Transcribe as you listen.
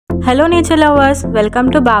Hello nature lovers,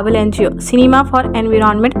 welcome to Babel NGO, Cinema for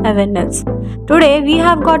Environment Awareness. Today we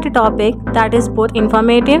have got a topic that is both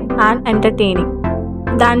informative and entertaining.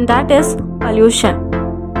 Then that is pollution.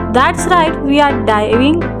 That's right, we are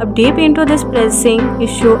diving deep into this pressing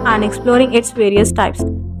issue and exploring its various types.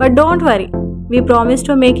 But don't worry, we promise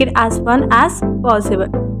to make it as fun as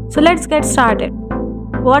possible. So let's get started.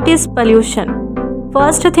 What is pollution?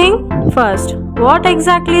 First thing first, what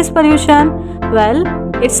exactly is pollution? Well,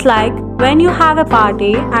 it's like when you have a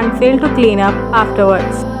party and fail to clean up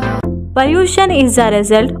afterwards. Pollution is the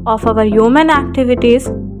result of our human activities,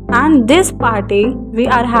 and this party we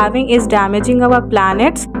are having is damaging our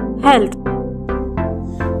planet's health.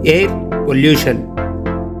 Air pollution.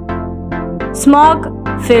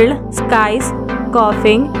 Smog-filled skies,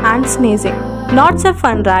 coughing and sneezing. Not so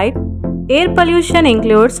fun, right? Air pollution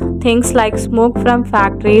includes things like smoke from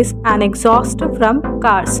factories and exhaust from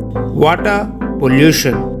cars. Water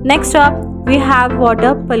pollution. Next up, we have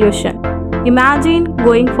water pollution. Imagine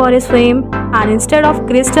going for a swim and instead of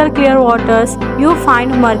crystal clear waters, you find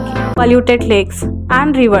murky, polluted lakes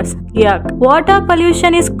and rivers. Yuck. Water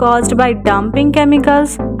pollution is caused by dumping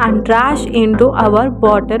chemicals and trash into our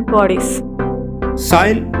water bodies.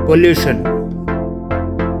 Soil pollution.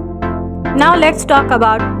 Now let's talk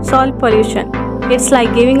about soil pollution. It's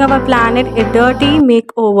like giving our planet a dirty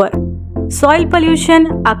makeover. Soil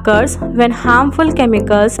pollution occurs when harmful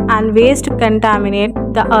chemicals and waste contaminate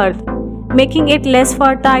the earth, making it less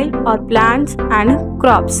fertile for plants and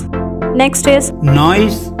crops. Next is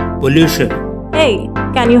noise pollution. Hey,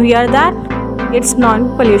 can you hear that? It's noise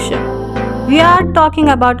pollution. We are talking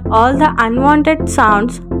about all the unwanted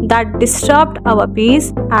sounds that disrupt our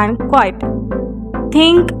peace and quiet.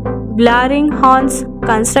 Think blaring horns,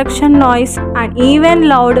 construction noise, and even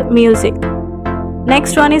loud music.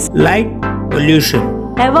 Next one is light pollution.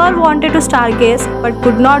 Ever wanted to stargaze but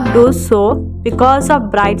could not do so because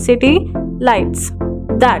of bright city lights?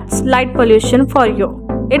 That's light pollution for you.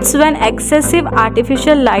 It's when excessive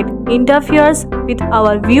artificial light interferes with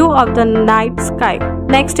our view of the night sky.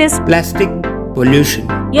 Next is plastic pollution.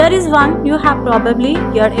 Here is one you have probably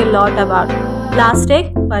heard a lot about.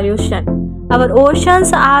 Plastic pollution. Our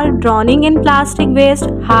oceans are drowning in plastic waste,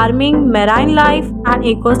 harming marine life and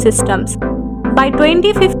ecosystems. By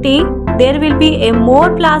 2050, there will be a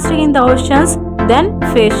more plastic in the oceans than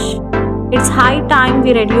fish. It's high time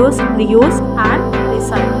we reduce, reuse and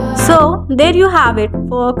recycle. So, there you have it,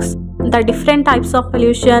 folks. The different types of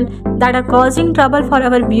pollution that are causing trouble for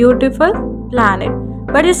our beautiful planet.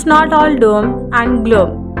 But it's not all doom and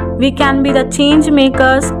gloom. We can be the change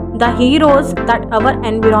makers, the heroes that our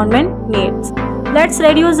environment needs. Let's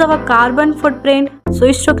reduce our carbon footprint,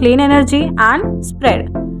 switch to clean energy and spread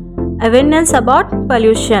awareness about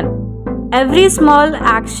pollution. Every small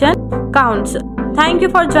action counts. Thank you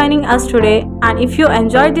for joining us today, and if you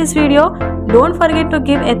enjoyed this video, don't forget to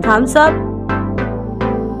give a thumbs up